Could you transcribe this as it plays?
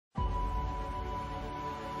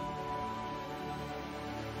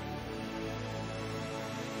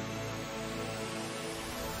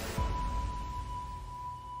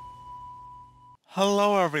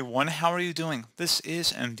Hello everyone, how are you doing? This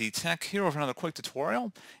is MD Tech here with another quick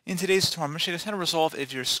tutorial. In today's tutorial, I'm going to show you guys how to resolve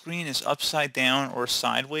if your screen is upside down or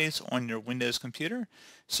sideways on your Windows computer.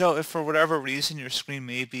 So if for whatever reason your screen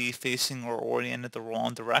may be facing or oriented the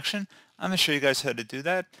wrong direction, I'm going to show you guys how to do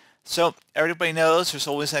that. So everybody knows there's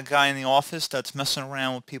always that guy in the office that's messing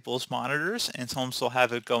around with people's monitors and sometimes they'll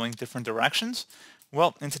have it going different directions.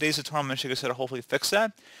 Well, in today's tutorial, I'm going to show you guys how to hopefully fix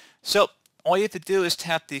that. So all you have to do is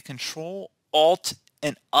tap the Control, Alt,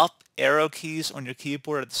 and Up arrow keys on your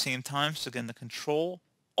keyboard at the same time. So again, the Control,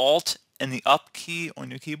 Alt, and the Up key on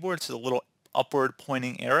your keyboard. It's a little upward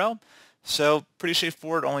pointing arrow. So pretty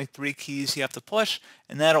straightforward, only 3 keys you have to push,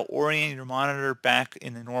 and that'll orient your monitor back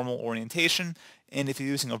in the normal orientation. And if you're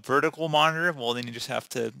using a vertical monitor, well then you just have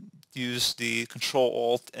to use the Control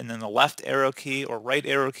Alt and then the left arrow key or right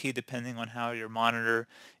arrow key depending on how your monitor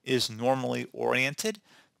is normally oriented.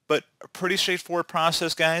 But a pretty straightforward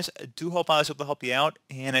process, guys. I do hope I was able to help you out,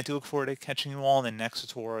 and I do look forward to catching you all in the next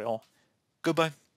tutorial. Goodbye.